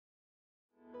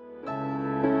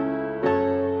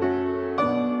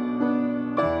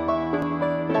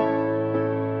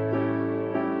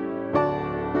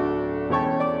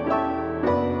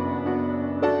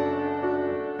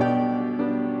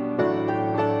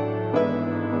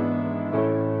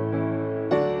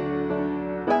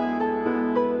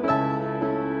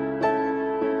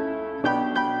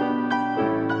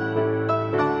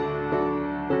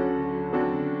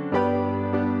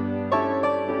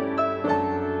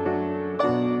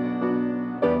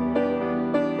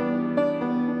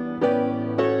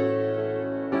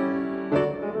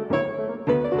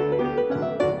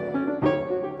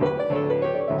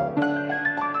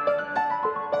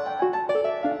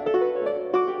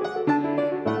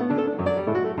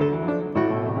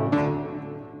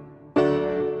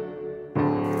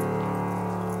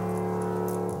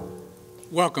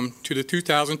Welcome to the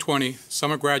 2020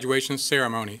 Summer Graduation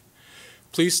Ceremony.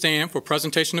 Please stand for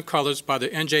presentation of colors by the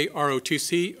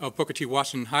NJROTC of Booker T.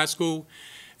 Washington High School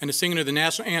and the singing of the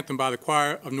national anthem by the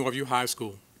choir of Norview High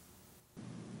School.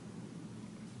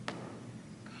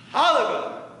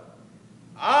 Holiday,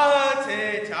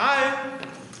 holiday time,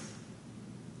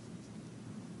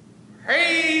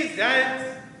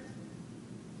 present,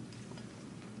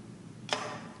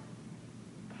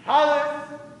 holiday.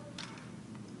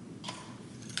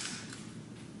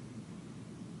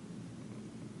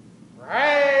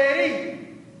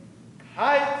 Ready,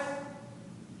 cut.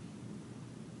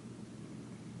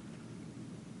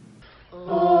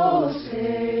 Oh,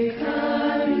 say,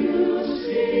 can you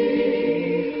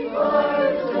see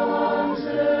our dawn's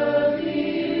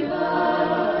early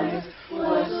light?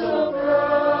 What so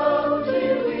proudly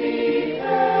we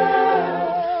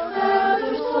hailed at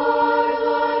the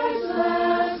twilight's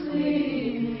last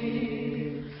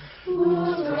gleaming,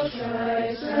 whose dark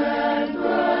stripes and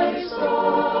bright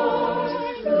stars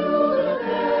through the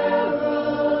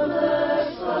perilous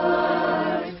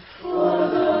fight for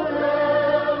the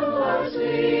ramparts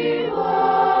we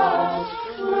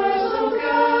watched were so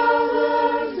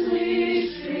gallantly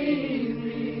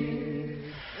streaming,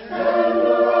 and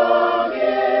the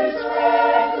rocket's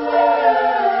red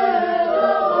glare, the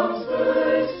bombs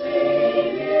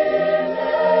bursting in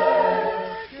air,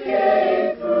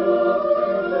 gave proof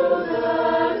through the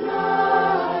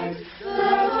night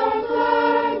that our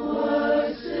flag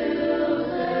was still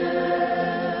there.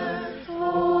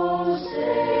 Oh,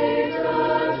 say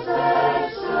does that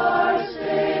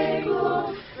star-spangled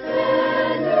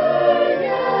banner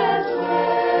yet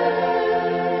wave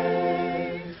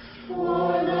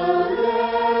o'er the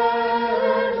land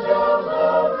of the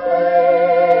brave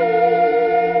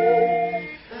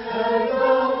and the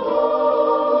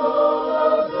home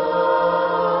of the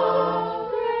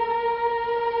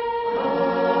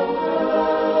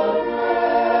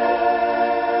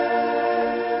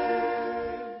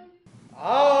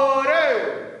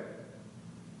Order.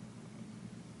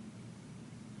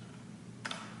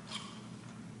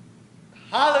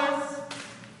 Colors.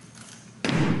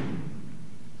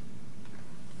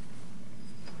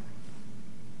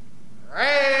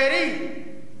 Ready,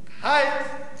 cut.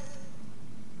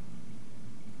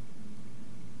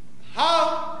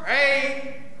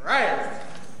 Parade, rest.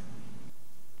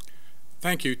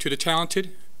 Thank you to the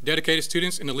talented, dedicated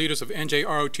students and the leaders of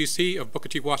NJROTC of Booker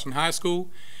T. Washington High School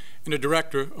and the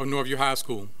director of Norview High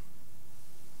School.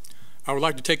 I would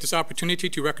like to take this opportunity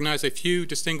to recognize a few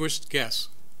distinguished guests.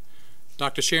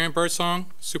 Dr. Sharon Birdsong,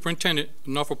 Superintendent of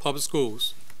Norfolk Public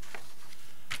Schools.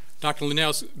 Dr.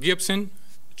 Linnell Gibson,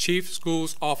 Chief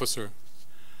Schools Officer.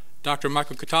 Dr.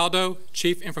 Michael Cataldo,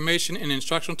 Chief Information and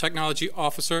Instructional Technology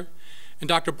Officer, and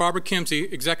Dr. Barbara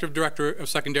Kimsey, Executive Director of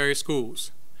Secondary Schools.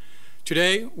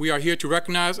 Today, we are here to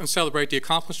recognize and celebrate the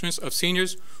accomplishments of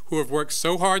seniors who have worked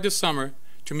so hard this summer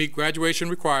to meet graduation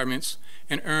requirements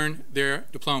and earn their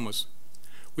diplomas.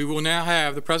 We will now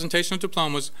have the presentation of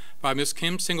diplomas by Ms.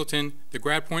 Kim Singleton, the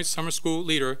Grad Point Summer School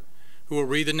leader, who will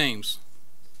read the names.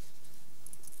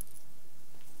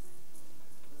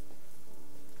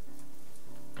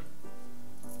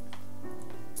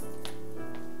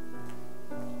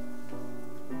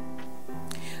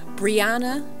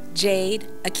 Brianna Jade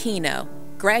Aquino,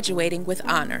 graduating with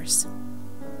honors.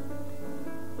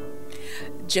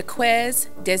 Jaquez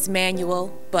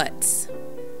Desmanuel Butts.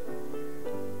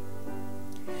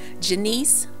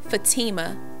 Janice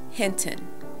Fatima Hinton.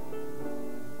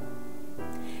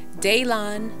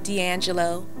 Daylon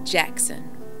D'Angelo Jackson.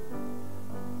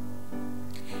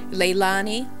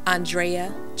 Leilani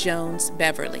Andrea Jones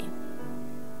Beverly.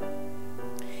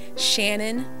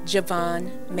 Shannon Javon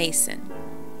Mason.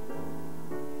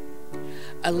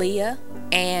 Aaliyah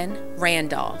Ann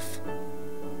Randolph.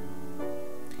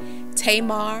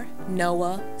 Tamar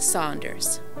Noah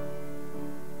Saunders.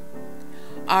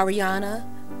 Ariana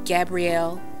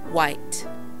Gabrielle White.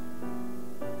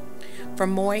 From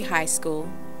Maury High School,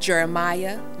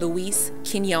 Jeremiah Luis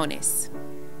Quinones.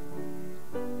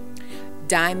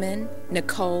 Diamond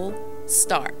Nicole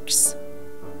Starks.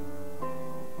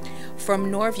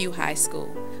 From Norview High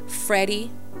School,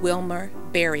 Freddie Wilmer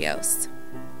Barrios.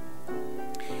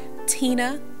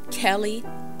 Tina Kelly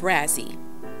Brazzi.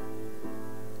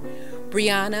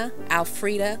 Brianna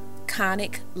Alfreda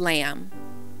Connick Lamb.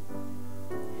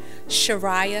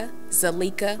 Shariah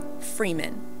Zalika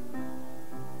Freeman.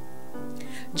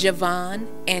 Javon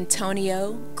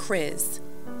Antonio Kriz.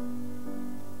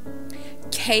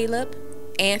 Caleb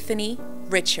Anthony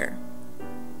Richer.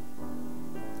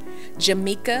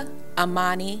 Jamaica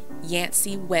Amani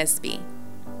Yancey Wesby.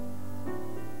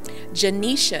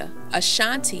 Janisha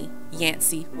Ashanti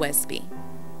Yancey Wesby.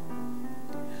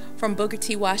 From Booker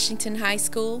T. Washington High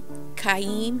School,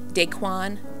 Kaim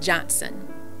Daquan Johnson.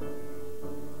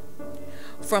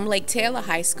 From Lake Taylor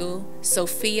High School,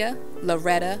 Sophia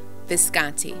Loretta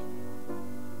Visconti.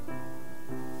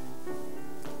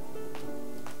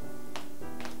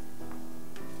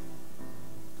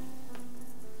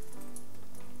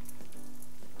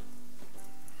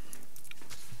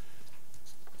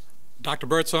 Dr.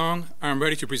 Birdsong, I am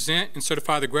ready to present and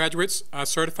certify the graduates. I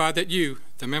certify that you,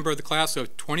 the member of the class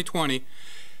of 2020,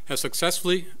 have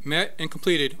successfully met and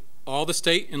completed all the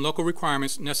state and local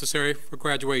requirements necessary for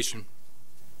graduation.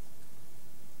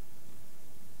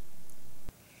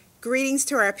 Greetings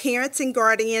to our parents and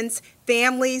guardians,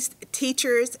 families,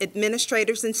 teachers,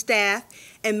 administrators, and staff,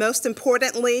 and most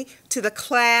importantly, to the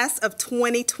class of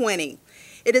 2020.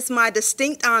 It is my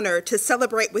distinct honor to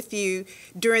celebrate with you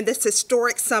during this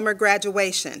historic summer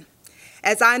graduation.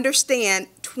 As I understand,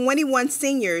 21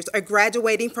 seniors are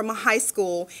graduating from a high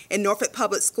school in Norfolk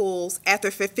Public Schools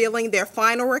after fulfilling their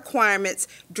final requirements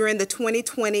during the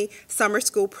 2020 summer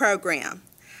school program.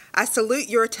 I salute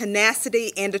your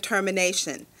tenacity and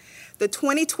determination. The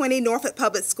 2020 Norfolk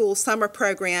Public Schools summer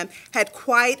program had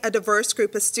quite a diverse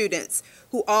group of students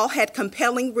who all had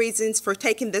compelling reasons for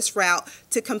taking this route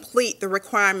to complete the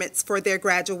requirements for their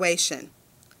graduation.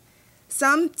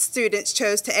 Some students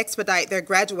chose to expedite their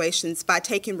graduations by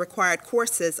taking required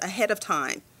courses ahead of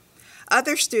time.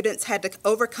 Other students had to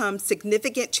overcome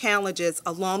significant challenges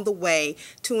along the way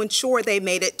to ensure they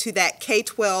made it to that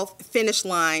K-12 finish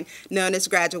line known as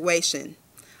graduation.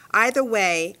 Either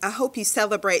way, I hope you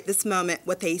celebrate this moment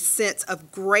with a sense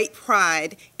of great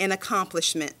pride and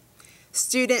accomplishment.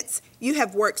 Students, you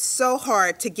have worked so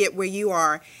hard to get where you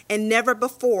are, and never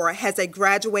before has a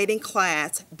graduating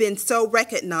class been so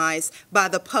recognized by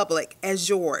the public as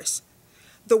yours.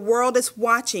 The world is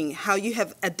watching how you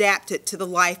have adapted to the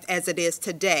life as it is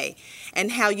today,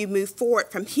 and how you move forward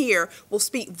from here will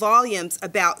speak volumes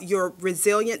about your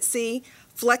resiliency,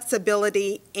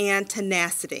 flexibility, and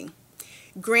tenacity.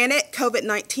 Granted,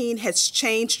 COVID-19 has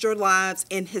changed your lives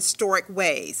in historic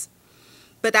ways,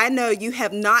 but I know you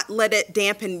have not let it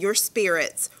dampen your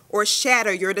spirits or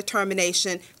shatter your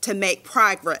determination to make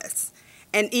progress,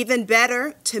 and even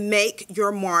better, to make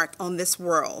your mark on this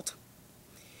world.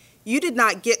 You did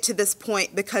not get to this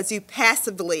point because you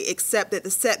passively accepted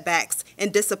the setbacks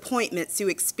and disappointments you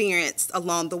experienced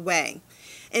along the way.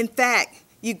 In fact,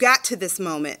 you got to this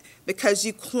moment because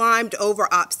you climbed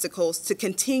over obstacles to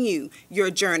continue your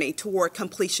journey toward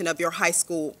completion of your high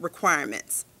school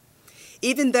requirements.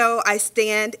 Even though I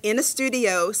stand in a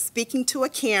studio speaking to a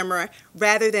camera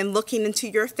rather than looking into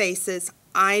your faces,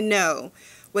 I know,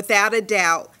 without a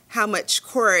doubt, how much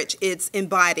courage is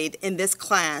embodied in this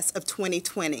class of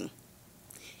 2020.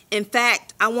 In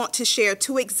fact, I want to share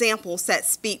two examples that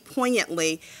speak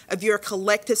poignantly of your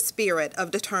collective spirit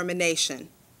of determination.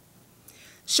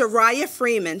 Shariah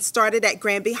Freeman started at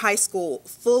Granby High School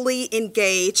fully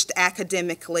engaged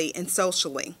academically and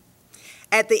socially.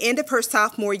 At the end of her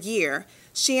sophomore year,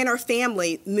 she and her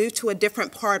family moved to a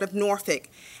different part of Norfolk,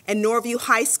 and Norview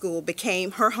High School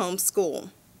became her home school.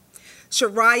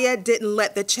 Shariah didn't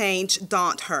let the change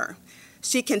daunt her.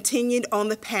 She continued on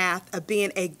the path of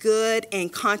being a good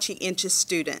and conscientious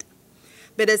student.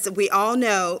 But as we all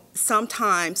know,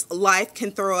 sometimes life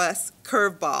can throw us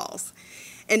curveballs.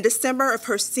 In December of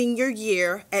her senior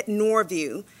year at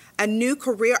Norview, a new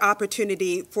career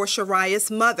opportunity for Shariah's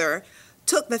mother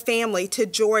took the family to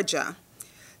Georgia.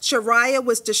 Shariah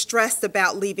was distressed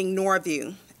about leaving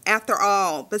Norview. After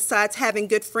all, besides having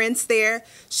good friends there,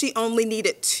 she only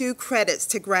needed 2 credits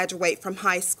to graduate from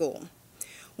high school.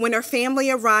 When her family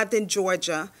arrived in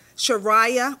Georgia,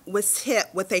 Shariah was hit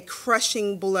with a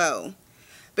crushing blow.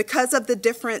 Because of the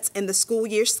difference in the school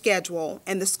year schedule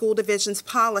and the school division's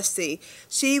policy,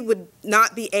 she would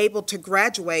not be able to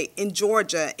graduate in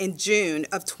Georgia in June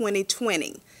of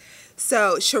 2020.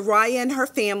 So Shariah and her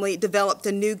family developed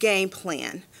a new game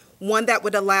plan, one that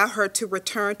would allow her to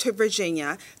return to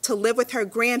Virginia to live with her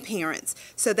grandparents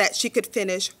so that she could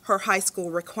finish her high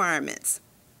school requirements.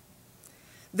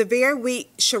 The very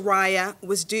week Shariah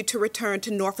was due to return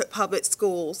to Norfolk Public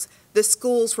Schools, the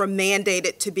schools were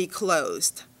mandated to be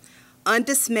closed.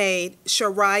 Undismayed,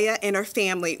 Shariah and her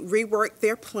family reworked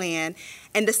their plan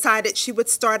and decided she would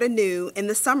start anew in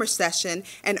the summer session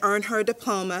and earn her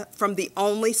diploma from the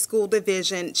only school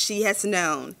division she has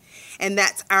known, and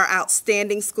that's our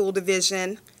outstanding school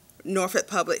division, Norfolk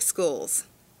Public Schools.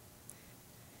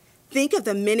 Think of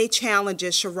the many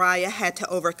challenges Shariah had to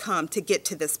overcome to get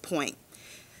to this point.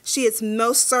 She is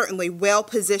most certainly well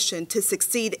positioned to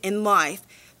succeed in life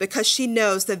because she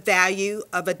knows the value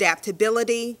of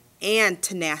adaptability and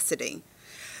tenacity.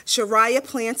 Shariah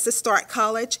plans to start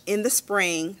college in the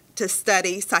spring to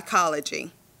study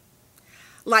psychology.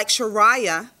 Like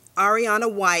Shariah,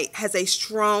 Ariana White has a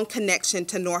strong connection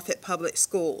to Norfolk Public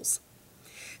Schools.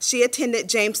 She attended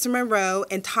Jameson Monroe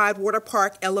and Tidewater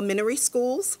Park Elementary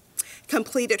Schools,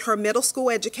 completed her middle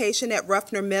school education at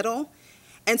Ruffner Middle,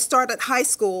 and started high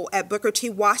school at Booker T.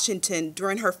 Washington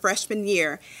during her freshman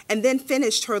year, and then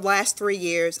finished her last 3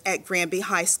 years at Granby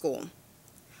High School.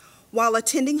 While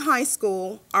attending high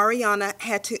school, Ariana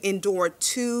had to endure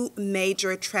 2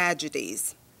 major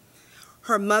tragedies.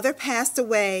 Her mother passed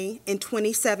away in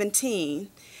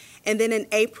 2017, and then in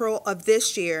April of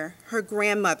this year, her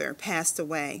grandmother passed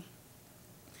away.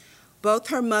 Both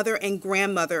her mother and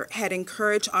grandmother had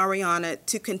encouraged Ariana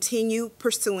to continue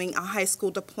pursuing a high school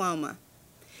diploma.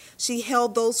 She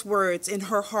held those words in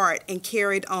her heart and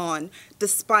carried on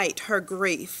despite her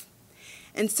grief.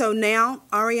 And so now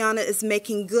Ariana is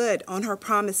making good on her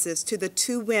promises to the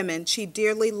 2 women she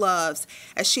dearly loves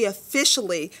as she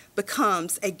officially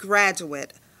becomes a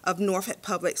graduate of Norfolk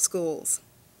Public Schools.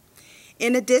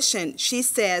 In addition, she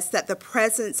says that the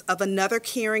presence of another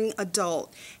caring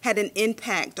adult had an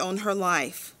impact on her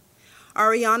life.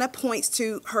 Ariana points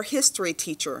to her history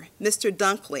teacher, Mr.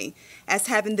 Dunkley, as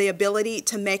having the ability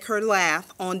to make her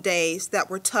laugh on days that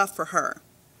were tough for her.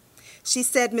 She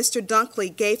said Mr.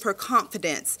 Dunkley gave her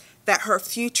confidence that her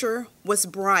future was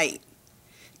bright.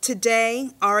 Today,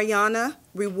 Ariana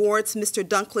rewards Mr.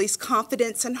 Dunkley's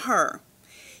confidence in her.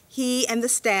 He and the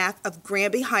staff of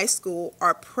Granby High School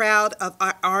are proud of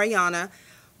Ariana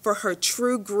for her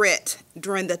true grit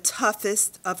during the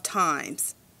toughest of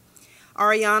times.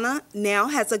 Ariana now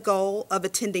has a goal of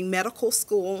attending medical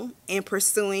school and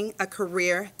pursuing a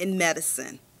career in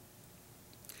medicine.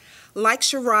 Like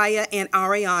Shariah and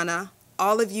Ariana,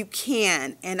 all of you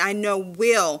can, and I know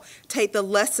will, take the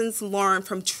lessons learned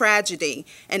from tragedy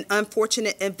and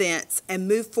unfortunate events and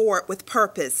move forward with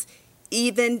purpose,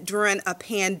 even during a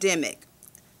pandemic,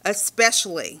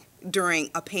 especially during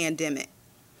a pandemic.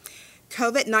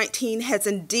 COVID-19 has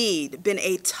indeed been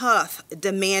a tough,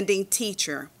 demanding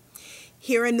teacher.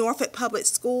 Here in Norfolk Public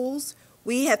Schools,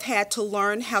 we have had to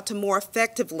learn how to more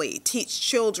effectively teach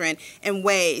children in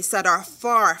ways that are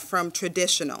far from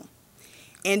traditional.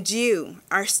 And you,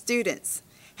 our students,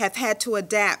 have had to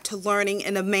adapt to learning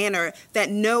in a manner that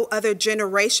no other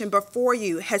generation before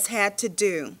you has had to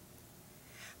do.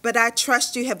 But I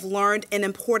trust you have learned an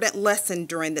important lesson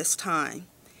during this time.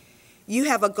 You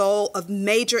have a goal of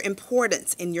major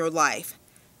importance in your life.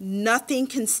 Nothing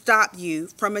can stop you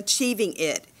from achieving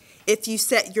it if you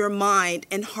set your mind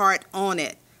and heart on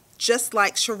it, just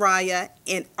like Shariah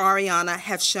and Ariana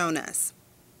have shown us.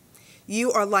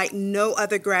 You are like no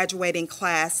other graduating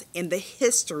class in the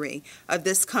history of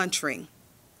this country.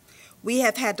 We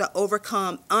have had to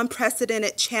overcome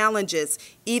unprecedented challenges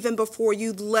even before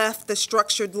you left the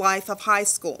structured life of high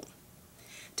school.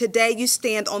 Today you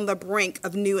stand on the brink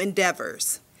of new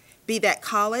endeavors, be that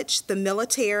college, the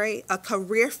military, a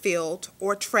career field,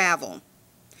 or travel.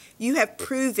 You have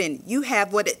proven you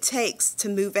have what it takes to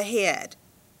move ahead.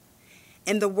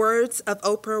 In the words of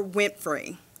Oprah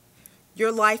Winfrey,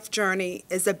 your life journey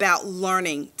is about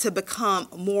learning to become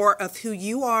more of who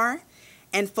you are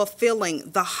and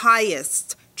fulfilling the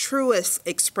highest, truest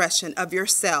expression of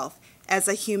yourself as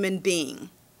a human being.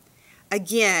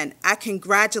 Again, I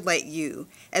congratulate you,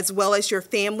 as well as your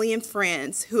family and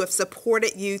friends who have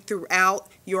supported you throughout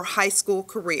your high school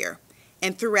career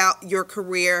and throughout your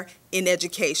career in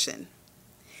education.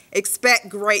 Expect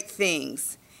great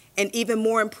things, and even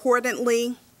more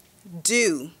importantly,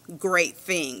 do great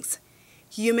things.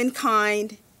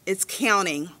 Humankind is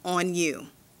counting on you.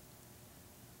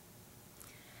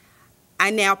 I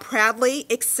now proudly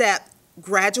accept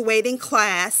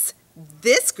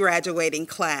this graduating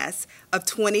class of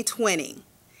 2020,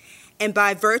 and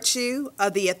by virtue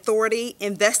of the authority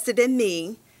invested in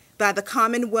me by the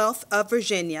Commonwealth of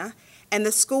Virginia and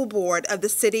the School Board of the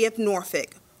City of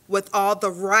Norfolk, with all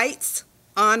the rights,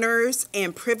 honors,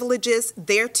 and privileges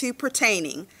thereto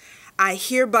pertaining, I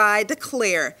hereby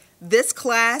declare this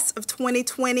class of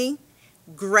 2020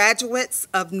 graduates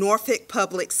of Norfolk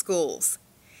Public Schools.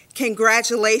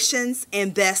 Congratulations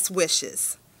and best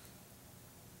wishes.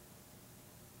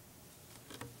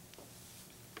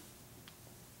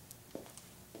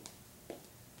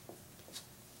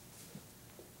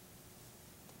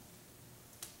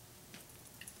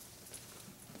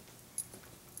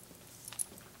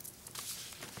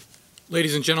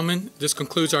 Ladies and gentlemen, this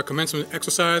concludes our commencement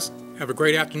exercise. Have a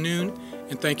great afternoon,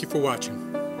 and thank you for watching.